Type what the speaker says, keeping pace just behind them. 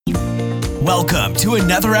Welcome to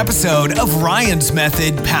another episode of Ryan's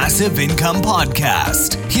Method Passive Income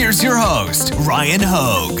Podcast. Here's your host, Ryan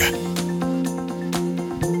Hogue.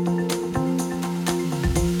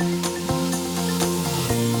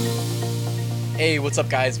 Hey, what's up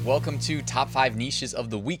guys? Welcome to Top 5 Niches of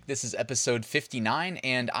the Week. This is episode 59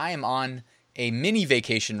 and I am on a mini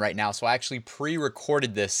vacation right now. So I actually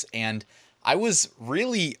pre-recorded this and I was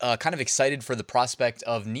really kind of excited for the prospect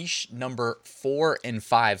of niche number 4 and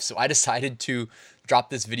 5. So I decided to drop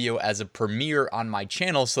this video as a premiere on my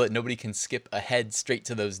channel so that nobody can skip ahead straight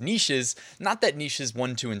to those niches. Not that niches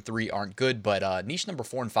 1, 2, and 3 aren't good, but niche number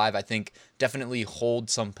 4 and 5 I think definitely hold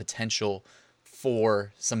some potential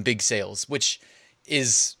for some big sales, which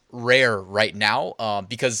is rare right now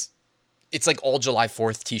because it's like all July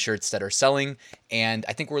 4th t-shirts that are selling. And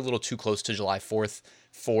I think we're a little too close to July 4th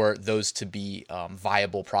for those to be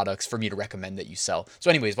viable products for me to recommend that you sell. So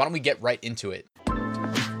anyways, why don't we get right into it?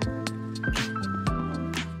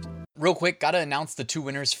 Real quick, gotta announce the 2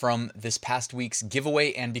 winners from this past week's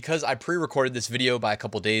giveaway. And because I pre-recorded this video by a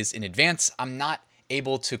couple days in advance, I'm not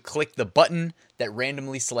able to click the button that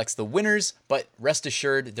randomly selects the winners, but rest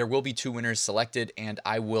assured there will be 2 winners selected and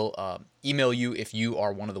I will email you if you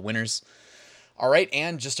are one of the winners. All right,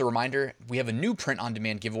 and just a reminder, we have a new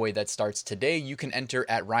print-on-demand giveaway that starts today. You can enter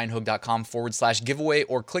at ryanhogue.com/giveaway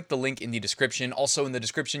or click the link in the description. Also in the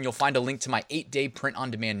description, you'll find a link to my 8-day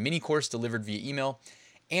print-on-demand mini course delivered via email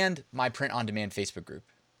and my print-on-demand Facebook group.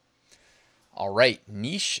 All right,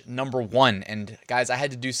 niche number 1. And guys, I had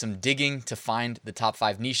to do some digging to find the top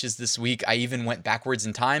 5 niches this week. I even went backwards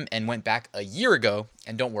in time and went back a year ago.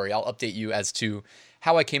 And don't worry, I'll update you as to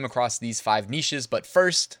how I came across these 5 niches. But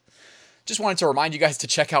first, just wanted to remind you guys to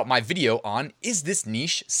check out my video on Is This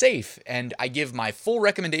Niche Safe? And I give my full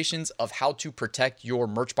recommendations of how to protect your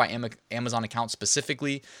Merch by Amazon account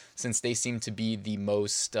specifically, since they seem to be the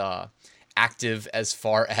most active as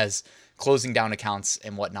far as closing down accounts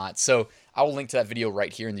and whatnot. So I will link to that video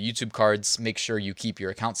right here in the YouTube cards. Make sure you keep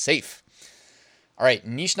your account safe. All right,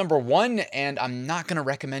 niche number 1, and I'm not going to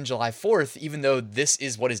recommend July 4th, even though this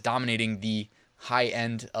is what is dominating the high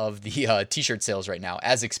end of the t-shirt sales right now,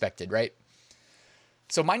 as expected, right?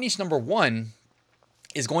 So my niche number 1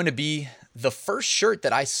 is going to be the first shirt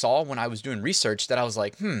that I saw when I was doing research that I was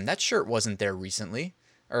like, that shirt wasn't there recently.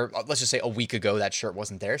 Or let's just say a week ago, that shirt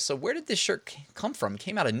wasn't there. So where did this shirt come from? It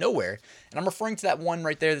came out of nowhere. And I'm referring to that one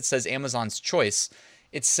right there that says Amazon's Choice.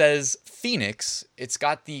 It says Phoenix. It's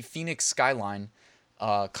got the Phoenix skyline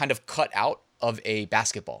kind of cut out of a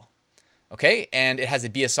basketball. Okay, and it has a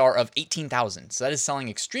BSR of 18,000. So that is selling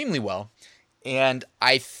extremely well. And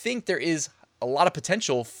I think there is a lot of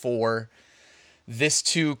potential for this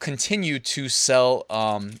to continue to sell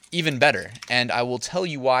even better. And I will tell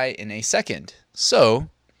you why in a second. So,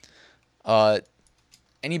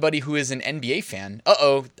 anybody who is an NBA fan,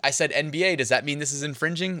 I said NBA, does that mean this is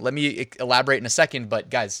infringing? Let me elaborate in a second. But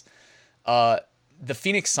guys, the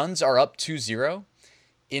Phoenix Suns are up 2-0.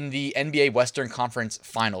 In the NBA Western Conference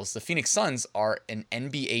Finals. The Phoenix Suns are an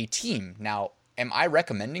NBA team. Now, am I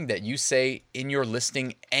recommending that you say in your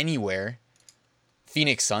listing anywhere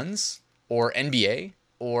Phoenix Suns or NBA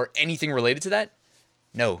or anything related to that?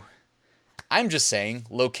 No. I'm just saying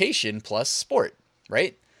location plus sport,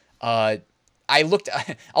 right? I'll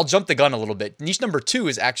jump the gun a little bit. Niche number 2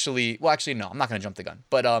 is actually, no, I'm not going to jump the gun.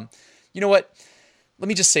 But you know what? Let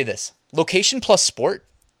me just say this. Location plus sport.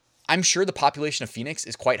 I'm sure the population of Phoenix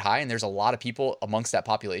is quite high, and there's a lot of people amongst that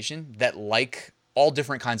population that like all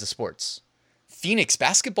different kinds of sports. Phoenix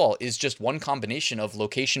basketball is just one combination of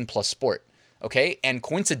location plus sport, okay? And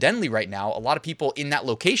coincidentally right now, a lot of people in that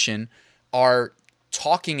location are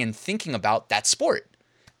talking and thinking about that sport.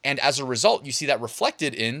 And as a result, you see that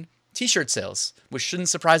reflected in t-shirt sales, which shouldn't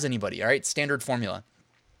surprise anybody, all right? Standard formula.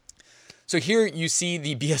 So here you see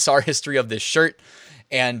the BSR history of this shirt.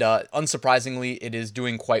 And unsurprisingly, it is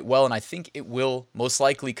doing quite well. And I think it will most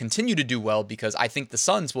likely continue to do well because I think the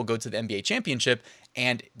Suns will go to the NBA championship.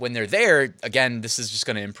 And when they're there, again, this is just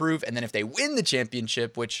going to improve. And then if they win the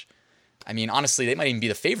championship, which, I mean, honestly, they might even be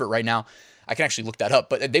the favorite right now. I can actually look that up,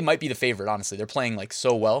 but they might be the favorite, honestly. They're playing like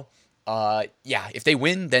so well. If they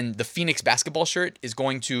win, then the Phoenix basketball shirt is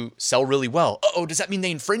going to sell really well. Does that mean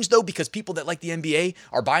they infringe though? Because people that like the NBA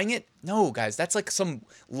are buying it? No, guys, that's like some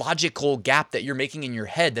logical gap that you're making in your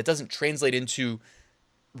head that doesn't translate into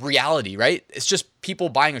reality, right? It's just people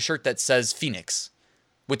buying a shirt that says Phoenix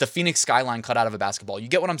with the Phoenix skyline cut out of a basketball. You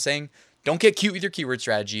get what I'm saying? Don't get cute with your keyword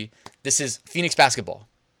strategy. This is Phoenix basketball.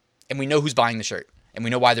 And we know who's buying the shirt and we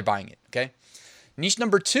know why they're buying it, okay? Niche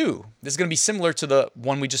number 2, this is going to be similar to the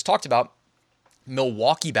one we just talked about,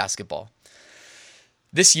 Milwaukee basketball.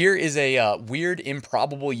 This year is a weird,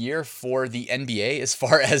 improbable year for the NBA as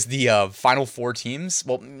far as the Final Four teams.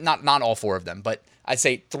 Well, not all four of them, but I'd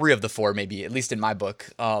say three of the four, maybe, at least in my book.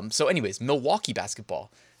 So anyways, Milwaukee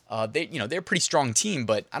basketball. They're a pretty strong team,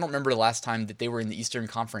 but I don't remember the last time that they were in the Eastern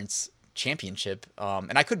Conference Championship.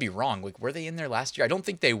 And I could be wrong. Like, were they in there last year? I don't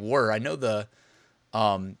think they were. I know the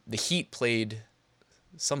Heat played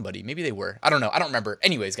somebody. Maybe they were. I don't know. I don't remember.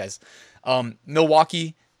 Anyways, guys,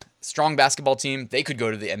 Milwaukee, strong basketball team. They could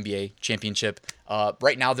go to the NBA championship.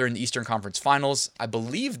 Right now, they're in the Eastern Conference Finals. I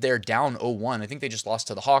believe they're down 0-1. I think they just lost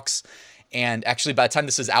to the Hawks. And actually, by the time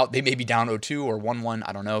this is out, they may be down 0-2 or 1-1.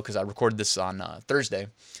 I don't know, because I recorded this on Thursday,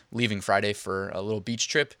 leaving Friday for a little beach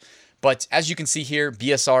trip. But as you can see here,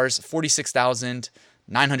 BSRs, 46,000,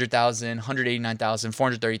 900,000, 189,000,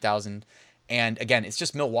 430,000. And again, it's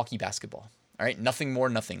just Milwaukee basketball. All right, nothing more,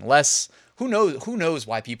 nothing less. Who knows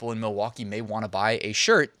why people in Milwaukee may want to buy a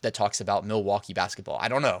shirt that talks about Milwaukee basketball? I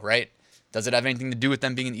don't know, right? Does it have anything to do with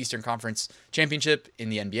them being in the Eastern Conference Championship in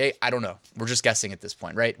the NBA? I don't know. We're just guessing at this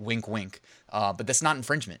point, right? Wink, wink. But that's not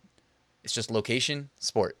infringement. It's just location,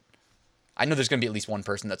 sport. I know there's going to be at least one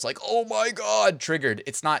person that's like, oh my God, triggered.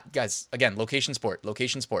 It's not, guys. Again, location, sport.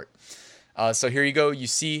 Location, sport. So here you go. You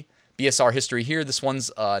see BSR history here. This one's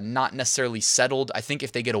not necessarily settled. I think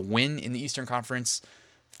if they get a win in the Eastern Conference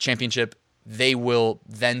Championship, they will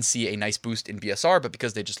then see a nice boost in BSR. But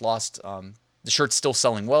because they just lost, the shirt's still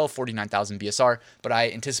selling well, 49,000 BSR. But I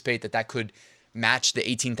anticipate that could match the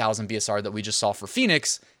 18,000 BSR that we just saw for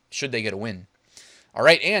Phoenix should they get a win. All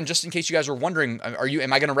right, and just in case you guys were wondering,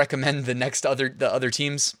 am I going to recommend the other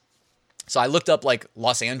teams? So I looked up like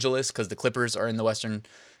Los Angeles because the Clippers are in the Western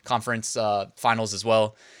Conference Finals as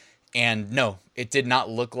well. And no, it did not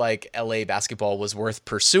look like LA basketball was worth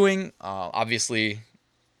pursuing. Obviously,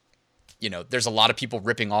 there's a lot of people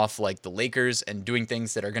ripping off like the Lakers and doing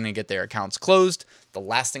things that are going to get their accounts closed. The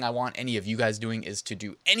last thing I want any of you guys doing is to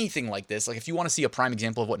do anything like this. Like if you want to see a prime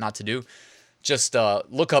example of what not to do, just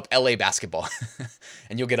look up LA basketball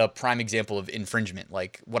and you'll get a prime example of infringement,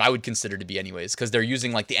 like what I would consider to be anyways, because they're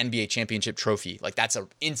using like the NBA championship trophy. Like that's an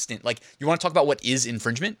instant, like you want to talk about what is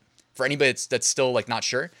infringement for anybody that's still like not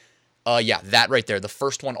sure. Yeah, that right there, the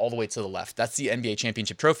first one all the way to the left. That's the NBA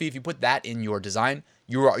championship trophy. If you put that in your design,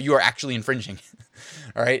 you are actually infringing.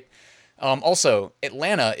 All right. Also,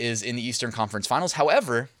 Atlanta is in the Eastern Conference Finals.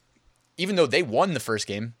 However, even though they won the first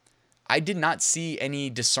game, I did not see any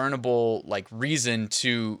discernible like reason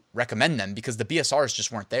to recommend them because the BSRs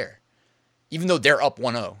just weren't there. Even though they're up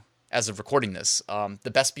 1-0 as of recording this,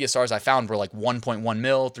 the best BSRs I found were like 1.1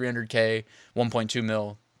 mil, 300K, 1.2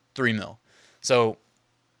 mil, 3 mil. So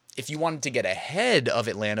if you wanted to get ahead of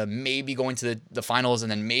Atlanta, maybe going to the finals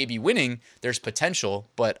and then maybe winning, there's potential,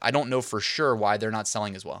 but I don't know for sure why they're not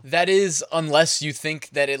selling as well. That is, unless you think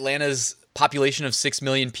that Atlanta's population of 6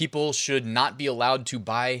 million people should not be allowed to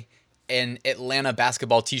buy an Atlanta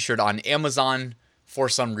basketball t-shirt on Amazon for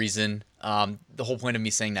some reason. The whole point of me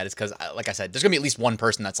saying that is because, like I said, there's going to be at least one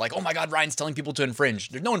person that's like, oh my God, Ryan's telling people to infringe.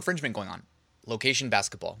 There's no infringement going on. Location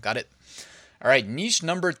basketball. Got it? All right, niche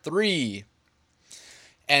number 3.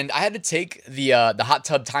 And I had to take the hot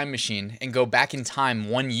tub time machine and go back in time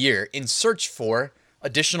 1 year in search for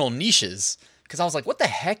additional niches. Because I was like, what the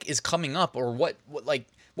heck is coming up? Or what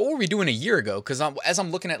were we doing a year ago? Because as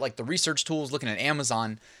I'm looking at like the research tools, looking at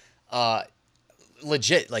Amazon,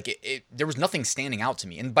 legit, like there was nothing standing out to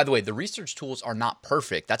me. And by the way, the research tools are not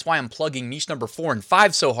perfect. That's why I'm plugging niche number 4 and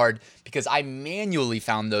 5 so hard, because I manually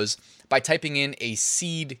found those by typing in a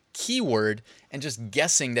seed keyword and just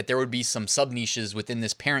guessing that there would be some sub niches within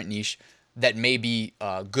this parent niche that may be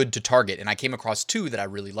good to target. And I came across 2 that I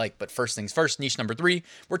really like. But first things first, niche number 3,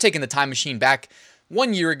 we're taking the time machine back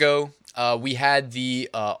 1 year ago. We had the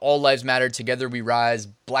All Lives Matter, Together We Rise,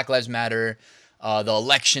 Black Lives Matter, the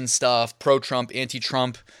election stuff, pro-Trump,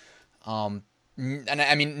 anti-Trump. And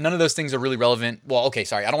I mean, none of those things are really relevant. Well, okay,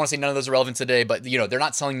 sorry. I don't want to say none of those are relevant today, but they're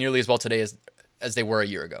not selling nearly as well today as they were a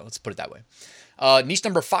year ago. Let's put it that way. Niche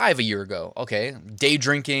number 5 a year ago. Okay. Day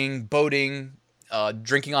drinking, boating,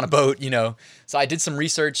 drinking on a boat, So I did some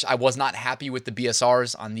research. I was not happy with the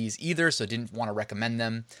BSRs on these either, so didn't want to recommend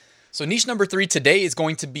them. So niche number 3 today is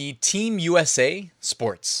going to be Team USA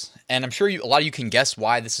sports. And I'm sure a lot of you can guess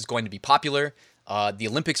why this is going to be popular. The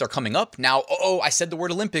Olympics are coming up. Now, I said the word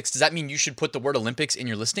Olympics. Does that mean you should put the word Olympics in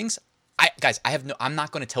your listings? I'm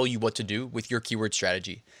not going to tell you what to do with your keyword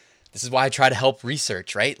strategy. This is why I try to help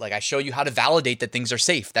research, right? Like I show you how to validate that things are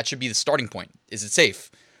safe. That should be the starting point. Is it safe?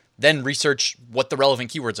 Then research what the relevant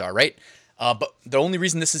keywords are, right? But the only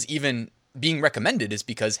reason this is even being recommended is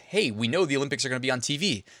because, hey, we know the Olympics are going to be on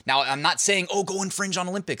TV. Now, I'm not saying, go infringe on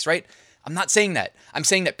Olympics, right? I'm not saying that. I'm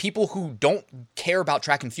saying that people who don't care about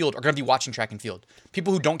track and field are going to be watching track and field.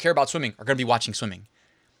 People who don't care about swimming are going to be watching swimming.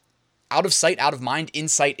 Out of sight, out of mind, in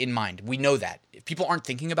sight, in mind. We know that. If people aren't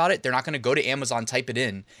thinking about it, they're not going to go to Amazon, type it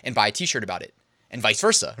in, and buy a t-shirt about it. And vice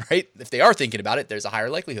versa, right? If they are thinking about it, there's a higher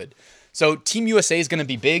likelihood. So Team USA is going to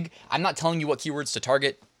be big. I'm not telling you what keywords to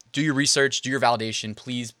target. Do your research, do your validation.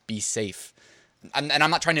 Please be safe. And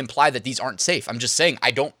I'm not trying to imply that these aren't safe. I'm just saying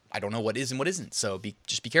I don't know what is and what isn't. So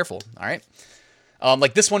just be careful. All right.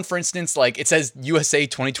 Like this one, for instance, like it says USA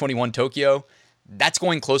 2021 Tokyo. That's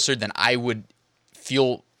going closer than I would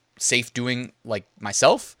feel safe doing like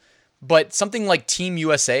myself. But something like Team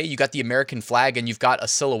USA, you got the American flag and you've got a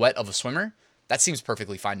silhouette of a swimmer. That seems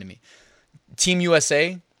perfectly fine to me. Team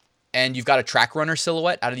USA and you've got a track runner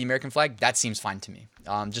silhouette out of the American flag. That seems fine to me.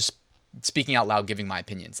 Just speaking out loud, giving my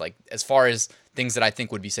opinions. Like as far as things that I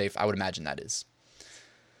think would be safe, I would imagine that is.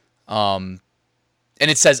 And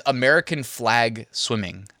it says American flag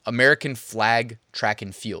swimming, American flag track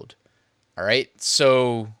and field. All right.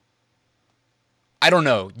 So I don't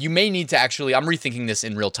know. You may need to actually, I'm rethinking this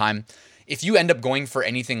in real time. If you end up going for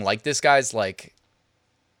anything like this, guys, like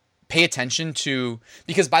pay attention to,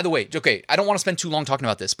 because by the way, okay, I don't want to spend too long talking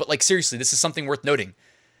about this, but like seriously, this is something worth noting.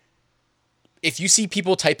 If you see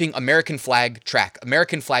people typing American flag track,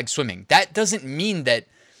 American flag swimming, that doesn't mean that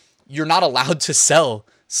you're not allowed to sell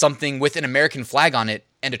something with an American flag on it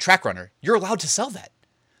and a track runner. You're allowed to sell that.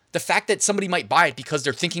 The fact that somebody might buy it because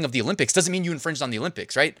they're thinking of the Olympics doesn't mean you infringed on the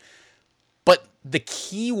Olympics, right? But the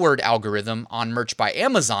keyword algorithm on merch by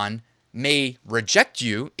Amazon may reject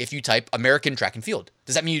you if you type American track and field.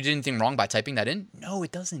 Does that mean you did anything wrong by typing that in? No,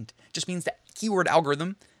 it doesn't. It just means that keyword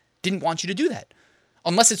algorithm didn't want you to do that.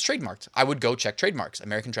 Unless it's trademarked. I would go check trademarks.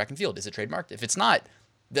 American track and field. Is it trademarked? If it's not,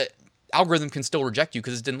 the algorithm can still reject you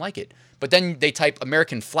because it didn't like it. But then they type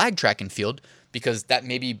American flag track and field because that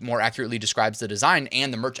maybe more accurately describes the design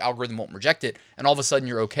and the merch algorithm won't reject it. And all of a sudden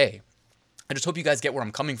you're okay. I just hope you guys get where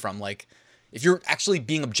I'm coming from. Like if you're actually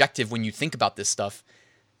being objective when you think about this stuff,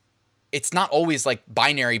 it's not always like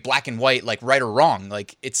binary, black and white, like right or wrong.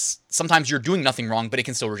 Like it's sometimes you're doing nothing wrong, but it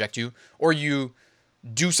can still reject you, or you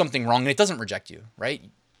do something wrong and it doesn't reject you, right?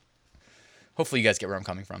 Hopefully you guys get where I'm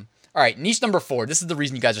coming from. All right, niche number 4. This is the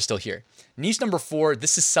reason you guys are still here. Niche number 4,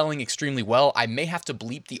 this is selling extremely well. I may have to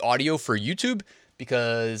bleep the audio for YouTube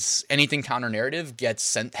because anything counter narrative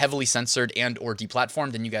gets heavily censored and or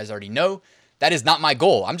deplatformed, and you guys already know. That is not my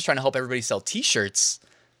goal. I'm just trying to help everybody sell t-shirts.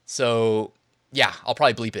 So yeah, I'll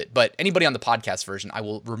probably bleep it. But anybody on the podcast version, I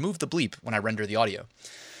will remove the bleep when I render the audio.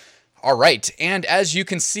 All right, and as you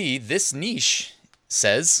can see, this niche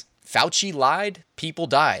says Fauci lied, people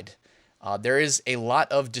died. There is a lot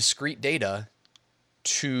of discrete data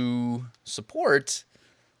to support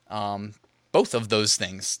both of those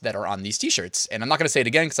things that are on these t-shirts. And I'm not going to say it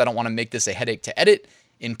again because I don't want to make this a headache to edit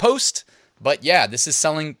in post. But yeah, this is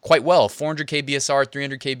selling quite well. 400K BSR,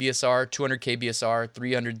 300K BSR, 200K BSR,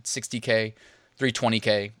 360K,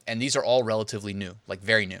 320K. And these are all relatively new, like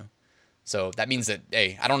very new. So that means that,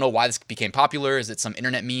 hey, I don't know why this became popular. Is it some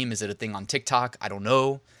internet meme? Is it a thing on TikTok? I don't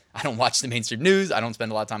know. I don't watch the mainstream news. I don't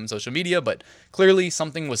spend a lot of time on social media, but clearly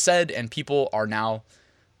something was said and people are now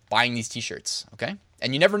buying these t-shirts, okay?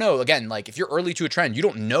 And you never know, again, like if you're early to a trend, you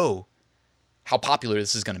don't know how popular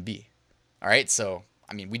this is going to be, all right? So,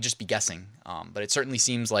 I mean, we'd just be guessing, but it certainly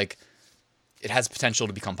seems like it has potential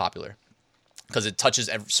to become popular because it touches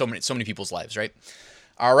so many people's lives, right?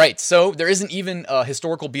 All right, so there isn't even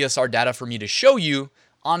historical BSR data for me to show you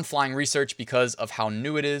on Flying Research because of how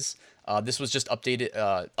new it is. This was just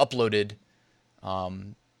uploaded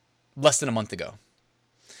less than a month ago.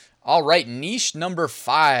 All right, niche number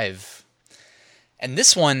 5. And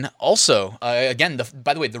this one also, again,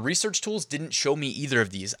 by the way, the research tools didn't show me either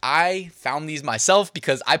of these. I found these myself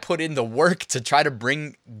because I put in the work to try to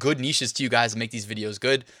bring good niches to you guys and make these videos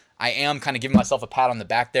good. I am kind of giving myself a pat on the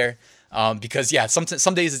back there because, yeah, some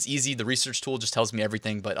days it's easy. The research tool just tells me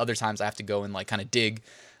everything, but other times I have to go and like kind of dig.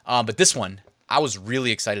 But this one I was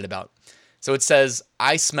really excited about. So it says,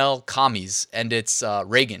 I smell commies, and it's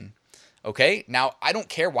Reagan. Okay, now I don't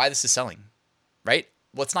care why this is selling, right?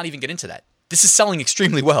 Let's not even get into that. This is selling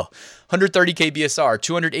extremely well. 130K BSR,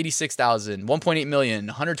 286,000, 1.8 million,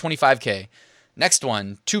 125K. Next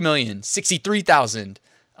one, 2 million, 63,000,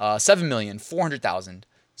 7 million, 400,000.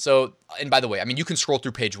 So, and by the way, I mean, you can scroll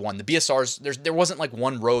through page 1. The BSRs, there wasn't like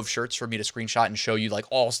one row of shirts for me to screenshot and show you like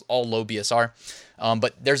all low BSR,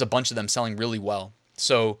 but there's a bunch of them selling really well.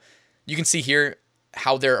 So you can see here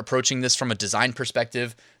how they're approaching this from a design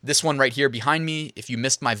perspective. This one right here behind me, if you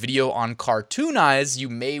missed my video on cartoon eyes, you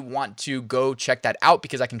may want to go check that out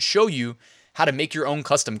because I can show you how to make your own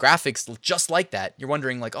custom graphics just like that. You're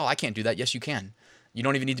wondering like, oh, I can't do that. Yes, you can. You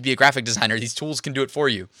don't even need to be a graphic designer. These tools can do it for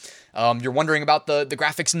you. You're wondering about the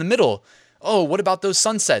graphics in the middle. Oh, what about those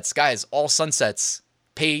sunsets? Guys, all sunsets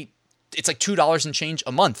it's like $2 and change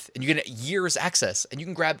a month, and you get a year's access, and you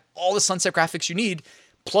can grab all the sunset graphics you need,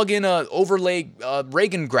 plug in a overlay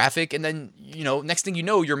Reagan graphic, and then, next thing you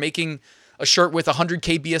know, you're making a shirt with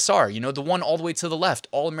 100K BSR, the one all the way to the left,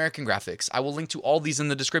 all American graphics. I will link to all these in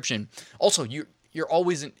the description. Also, you're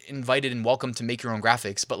always invited and welcome to make your own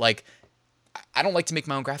graphics, but like, I don't like to make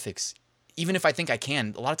my own graphics. Even if I think I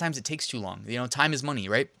can, a lot of times it takes too long. Time is money,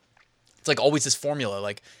 right? It's like always this formula,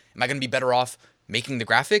 like, am I going to be better off making the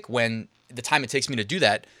graphic when the time it takes me to do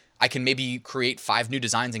that, I can maybe create 5 new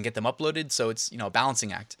designs and get them uploaded. So it's, a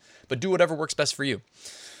balancing act, but do whatever works best for you.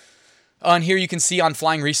 On here, you can see on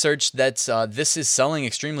Flying Research that this is selling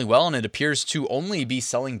extremely well, and it appears to only be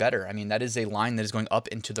selling better. I mean, that is a line that is going up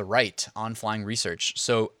and to the right on Flying Research.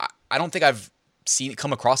 So I don't think I've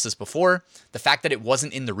come across this before. The fact that it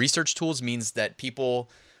wasn't in the research tools means that people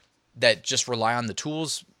that just rely on the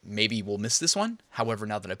tools maybe will miss this one. However,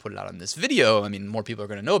 now that I put it out on this video, I mean, more people are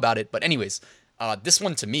going to know about it. But anyways, this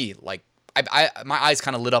one to me, like, my eyes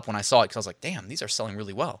kind of lit up when I saw it because I was like, damn, these are selling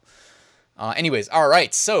really well. Anyways, all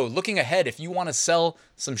right. So looking ahead, if you want to sell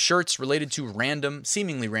some shirts related to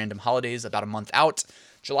seemingly random holidays about a month out,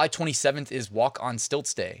 July 27th is Walk on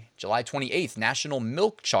Stilts Day. July 28th, National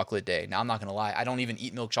Milk Chocolate Day. Now, I'm not going to lie. I don't even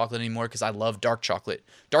eat milk chocolate anymore because I love dark chocolate.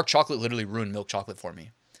 Dark chocolate literally ruined milk chocolate for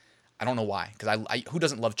me. I don't know why, because who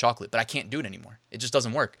doesn't love chocolate? But I can't do it anymore. It just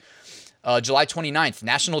doesn't work. July 29th,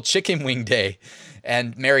 National Chicken Wing Day.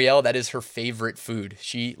 And Marielle, that is her favorite food.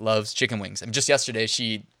 She loves chicken wings. And just yesterday,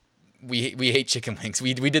 we hate chicken wings.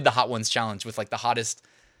 We did the Hot Ones challenge with like the hottest,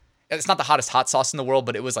 it's not the hottest hot sauce in the world,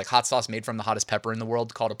 but it was like hot sauce made from the hottest pepper in the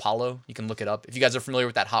world called Apollo. You can look it up. If you guys are familiar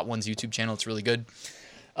with that Hot Ones YouTube channel, it's really good.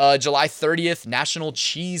 July 30th, National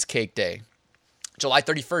Cheesecake Day. July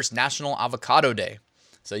 31st, National Avocado Day.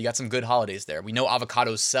 So you got some good holidays there. We know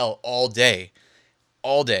avocados sell all day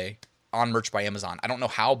on Merch by Amazon. I don't know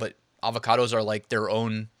how, but avocados are like their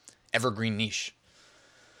own evergreen niche.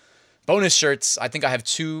 Bonus shirts. I think I have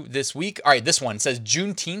 2 this week. All right, this one says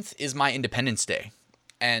Juneteenth is my Independence Day.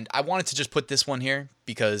 And I wanted to just put this one here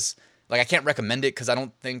because like I can't recommend it because I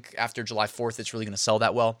don't think after July 4th it's really going to sell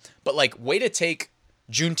that well. But like way to take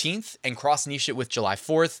Juneteenth and cross niche it with July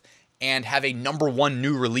 4th and have a #1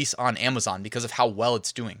 new release on Amazon because of how well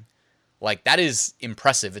it's doing. Like, that is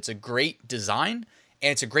impressive. It's a great design,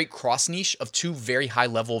 and it's a great cross niche of 2 very high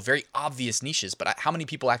level, very obvious niches. But how many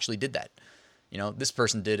people actually did that? This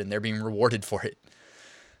person did, and they're being rewarded for it.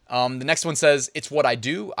 The next one says, it's what I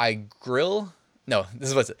do. I grill. No, this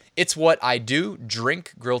is what it says. It's what I do.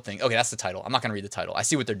 Drink, grill things. Okay, that's the title. I'm not going to read the title. I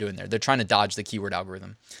see what they're doing there. They're trying to dodge the keyword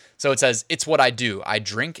algorithm. So it says, it's what I do. I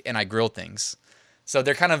drink and I grill things. So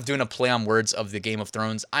they're kind of doing a play on words of the Game of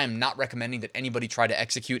Thrones. I am not recommending that anybody try to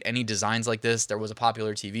execute any designs like this. There was a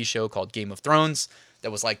popular TV show called Game of Thrones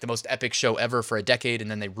that was like the most epic show ever for a decade, and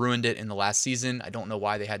then they ruined it in the last season. I don't know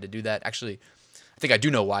why they had to do that. Actually, I think I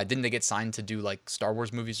do know why. Didn't they get signed to do like Star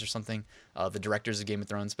Wars movies or something? The directors of Game of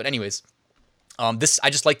Thrones. But anyways, I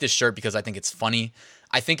just like this shirt because I think it's funny.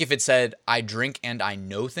 I think if it said, I drink and I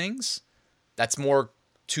know things, that's more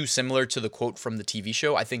too similar to the quote from the TV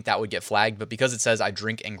show. I think that would get flagged, but because it says I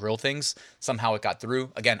drink and grill things, somehow it got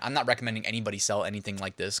through. Again, I'm not recommending anybody sell anything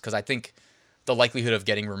like this because I think the likelihood of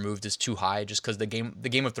getting removed is too high just because the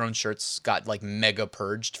Game of Thrones shirts got like mega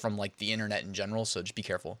purged from like the internet in general. So just be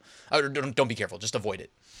careful. Don't be careful. Just avoid it.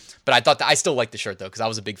 But I thought that I still like the shirt though because I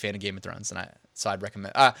was a big fan of Game of Thrones, and I'd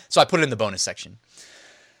recommend. So I put it in the bonus section.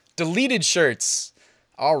 Deleted shirts.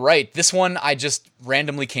 All right, this one I just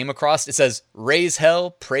randomly came across. It says, raise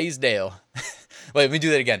hell, praise Dale. Wait, let me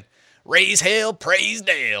do that again. Raise hell, praise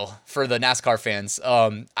Dale for the NASCAR fans.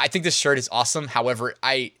 I think this shirt is awesome. However,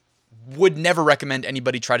 I would never recommend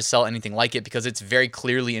anybody try to sell anything like it because it's very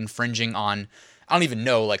clearly infringing on, I don't even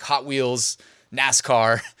know, like Hot Wheels,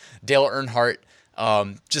 NASCAR, Dale Earnhardt.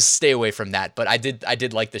 Just stay away from that. But I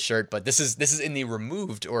did like the shirt, but this is in the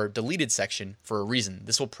removed or deleted section for a reason.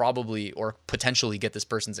 This will probably or potentially get this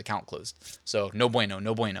person's account closed. So no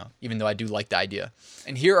bueno, even though I do like the idea.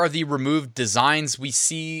 And here are the removed designs. We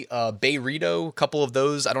see Bayrito, a couple of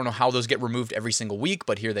those. I don't know how those get removed every single week,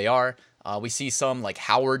 but here they are. We see some like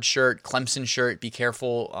Howard shirt, Clemson shirt. Be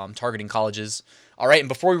careful, targeting colleges. All right, and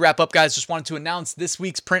before we wrap up, guys, just wanted to announce this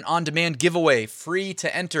week's print-on-demand giveaway. Free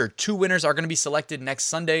to enter. 2 winners are going to be selected next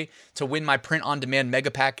Sunday to win my print-on-demand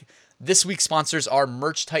mega pack. This week's sponsors are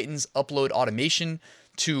Merch Titans Upload Automation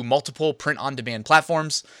to multiple print-on-demand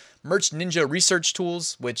platforms. Merch Ninja research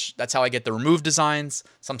tools, which that's how I get the remove designs.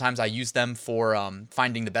 Sometimes I use them for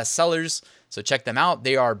finding the best sellers. So check them out.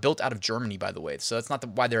 They are built out of Germany, by the way. So that's not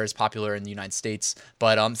why they're as popular in the United States,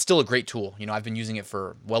 but still a great tool. I've been using it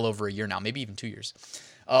for well over a year now, maybe even 2 years.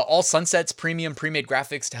 All Sunsets premium pre-made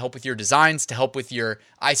graphics to help with your designs, to help with your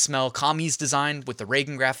I Smell Commies design with the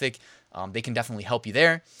Reagan graphic. They can definitely help you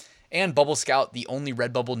there. And Bubble Scout, the only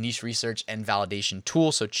Redbubble niche research and validation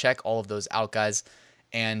tool. So check all of those out, guys.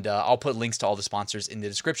 And I'll put links to all the sponsors in the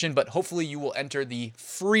description. But hopefully you will enter the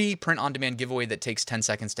free print-on-demand giveaway that takes 10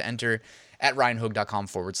 seconds to enter at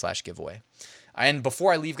ryanhogue.com/giveaway. And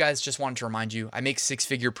before I leave, guys, just wanted to remind you, I make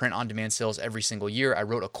six-figure print-on-demand sales every single year. I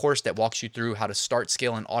wrote a course that walks you through how to start,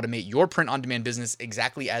 scale, and automate your print-on-demand business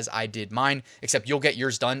exactly as I did mine, except you'll get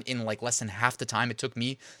yours done in like less than half the time it took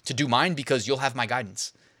me to do mine because you'll have my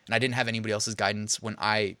guidance. And I didn't have anybody else's guidance when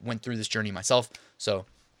I went through this journey myself. So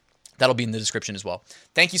that'll be in the description as well.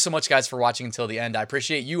 Thank you so much, guys, for watching until the end. I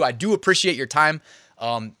appreciate you. I do appreciate your time.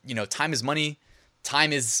 Time is money.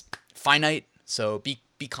 Time is finite. So be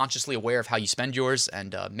consciously aware of how you spend yours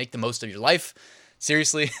and make the most of your life.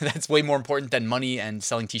 Seriously, that's way more important than money and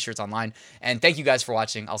selling t-shirts online. And thank you guys for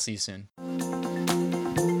watching. I'll see you soon.